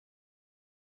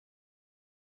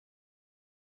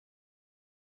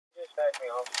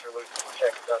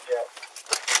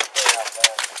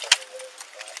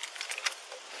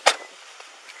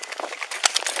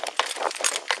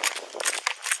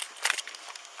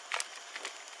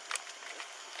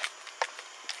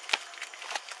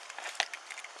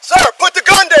Sir, put the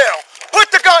gun down!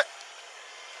 Put the gun!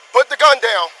 Put the gun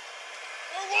down!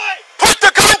 Put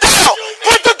the gun down!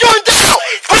 Put the gun down!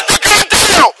 Put the gun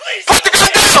down! Put the gun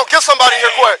down! Get somebody here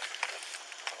quick!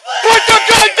 Put the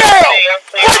gun down!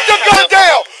 Put the gun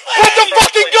down! Put the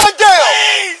fucking gun down!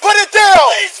 Put it down!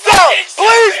 Sir,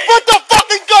 please put the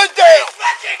fucking gun down!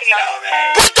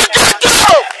 Put the gun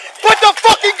down! Put the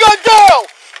fucking gun down!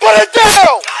 Put it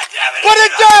down! Put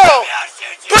it down!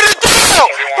 Put it down!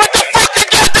 Put the fucking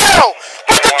gun down!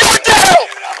 Put the gun down!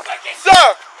 Sir!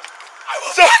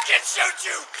 Sir! Shoot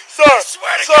you! Sir!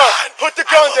 Sir! Put the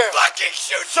gun down!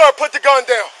 Sir, put the gun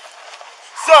down!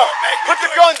 Sir! Put the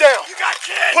gun down! You got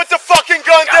kids! Put the fucking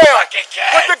gun down!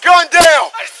 Put the gun down!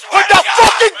 Put the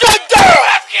fucking gun down!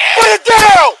 Put it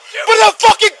down! Put the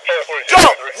fucking...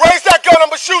 Joe, raise that gun,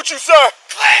 I'ma shoot you, sir!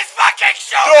 Please fucking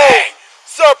shoot Joe! me!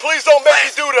 Sir, please don't make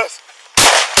me do this!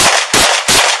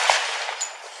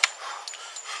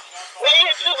 We need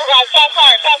a supervisor. Stop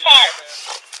fire. Stop fire.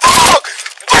 Fuck!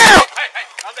 Bam! Hey,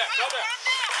 calm down, calm down.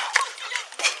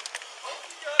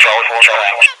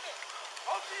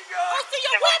 What's in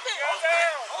your weapon?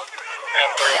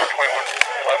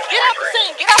 Get off the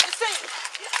scene. Get off the scene.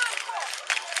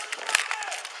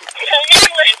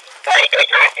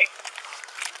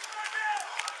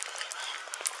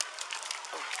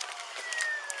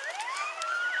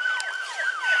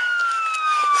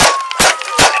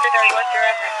 What's your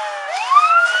record?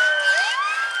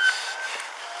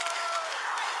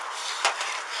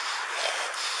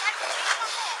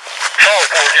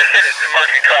 Just hit it.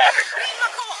 Emergency traffic. Get in my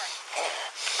car.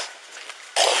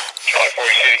 Charlie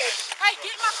 40 City. Hey,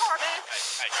 get in my car, man.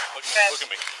 Hey, look at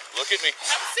me. Look at me.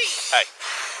 Have a seat. Hey,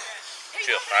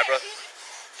 chill, alright, brother?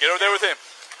 Get over there with him.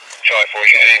 Charlie 40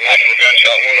 City. Multiple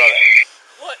gunshot wounds.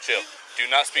 What? Chill. Do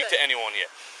not speak to anyone yet.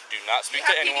 Do not speak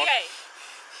to anyone. PDA.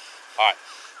 Alright,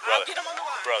 I'll brother. get him on the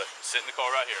line. Brother, sit in the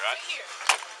car right here, right? Right here.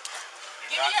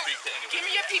 Do not speak to anyone. Give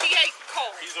me your PDA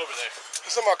card. He's over there.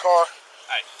 It's in my car.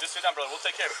 Hey, just sit down, brother. We'll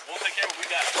take care of it. We'll take care of what we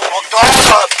got. Oh,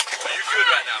 God! But you're good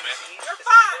right now, man. You're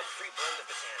fine. Free blend of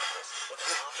botanicals with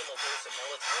an optimal dose of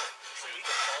melatonin so you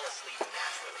can fall asleep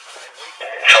naturally.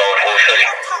 Charlie 40 City.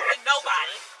 Don't talk to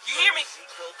nobody. You hear me?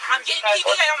 I'm getting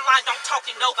PDA on the line. Don't talk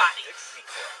to nobody.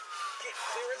 Get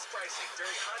clearance pricing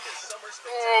during Honda's summer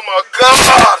Oh, my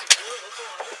God!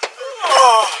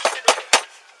 Oh,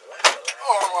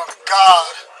 oh my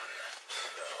God!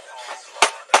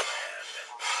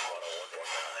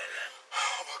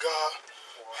 Oh, my God.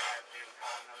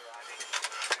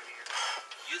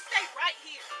 You stay right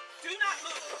here. Do not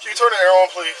move. Can you turn the air on,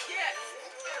 please? Yes.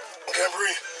 I can't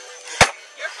breathe.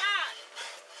 You're fine.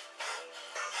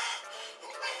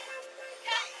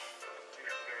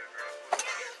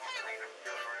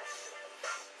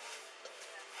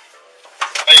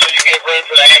 Make sure you get room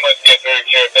for the ambulance to get through,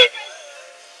 Sheriff Doug.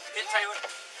 Hit Taylor.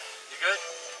 You good?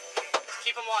 Just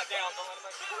keep him locked down. Don't let him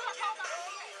make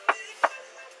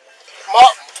Mom,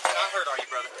 You're not hurt, are you,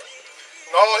 brother?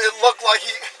 no, it looked like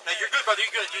he... No, you're good, brother.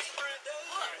 You're good. Just Look,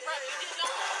 brother, you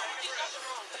did nothing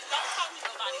wrong. Just don't talk to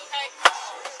nobody, okay?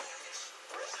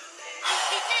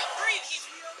 He can't breathe.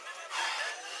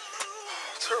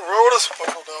 Roll this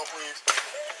window down, please.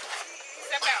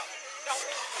 Step out. Don't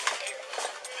move.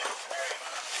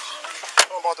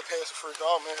 I'm about to pass a freak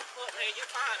out, man. Look, man,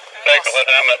 you're fine, okay? Thanks for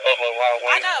letting I'm at Buffalo Wild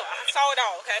I Wings. know. I saw it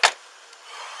all, okay?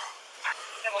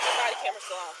 Well, the body camera's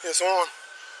still on. It's on.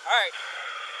 All right.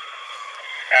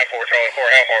 How far, Charlie 4?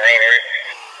 How far out are you?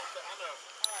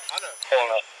 I know.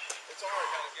 Pulling up. It's all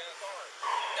right, man. Again, it's all right.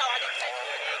 No, I didn't take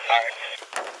it. Alright.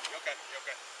 You okay? You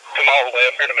okay? Come all the way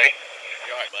up here to me.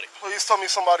 You alright, buddy? Please tell me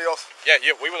somebody else. Yeah,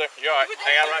 we were there. You're alright. You were there.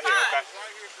 Hang out You're right here, fine. okay?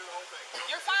 Right here through the whole thing.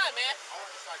 You're fine, man.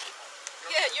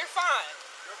 Yeah, you're fine.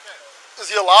 You're okay. Is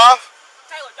he alive?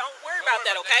 Taylor, don't worry about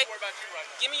that, okay? Don't worry about you right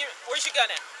now. Give me your... Where's your gun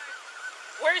at?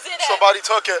 Where's it at? Somebody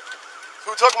took it.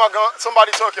 Who took my gun?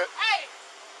 Somebody took it. Hey!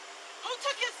 Who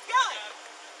took his gun?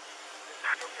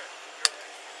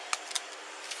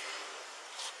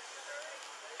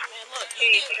 Man, look,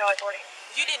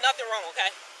 you did nothing wrong, okay?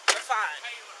 You're fine.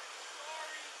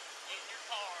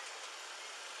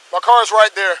 My car is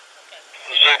right there.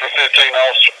 Super 15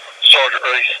 Officer Sergeant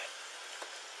Reese.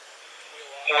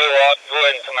 We'll go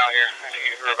ahead and come out here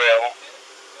if you're available.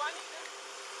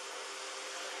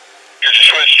 Could you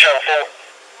switch to channel 4?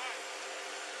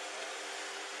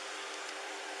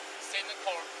 Sit in the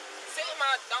car. Sit in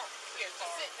my... Don't... Here,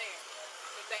 just sit there.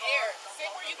 The air. Sit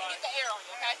where you can get the air on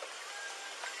you, okay?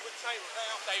 With Taylor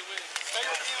now, stay with him. Stay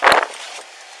with him.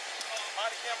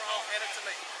 Body camera off, hand it to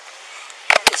me.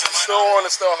 Is it still on?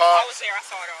 It's still I hot? was there. I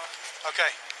saw it all.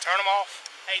 Okay, turn them off.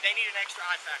 Hey, they need an extra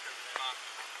eye factor.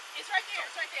 It's right there.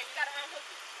 It's right there. You gotta unhook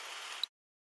it.